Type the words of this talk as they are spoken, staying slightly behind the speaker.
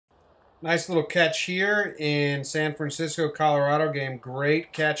Nice little catch here in San Francisco, Colorado game.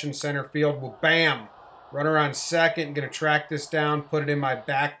 Great catch in center field. Well, bam! Runner on second. Going to track this down, put it in my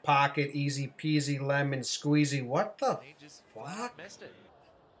back pocket. Easy peasy lemon squeezy. What the fuck?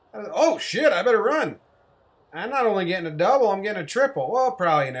 Oh, shit, I better run. I'm not only getting a double, I'm getting a triple. Well,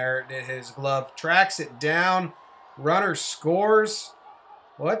 probably an error. His glove tracks it down. Runner scores.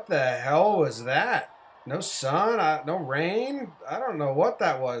 What the hell was that? No sun, no rain. I don't know what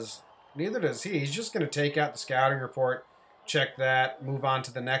that was. Neither does he. He's just going to take out the scouting report, check that, move on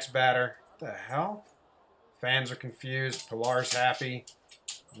to the next batter. What the hell? Fans are confused. Pilar's happy.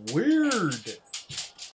 Weird.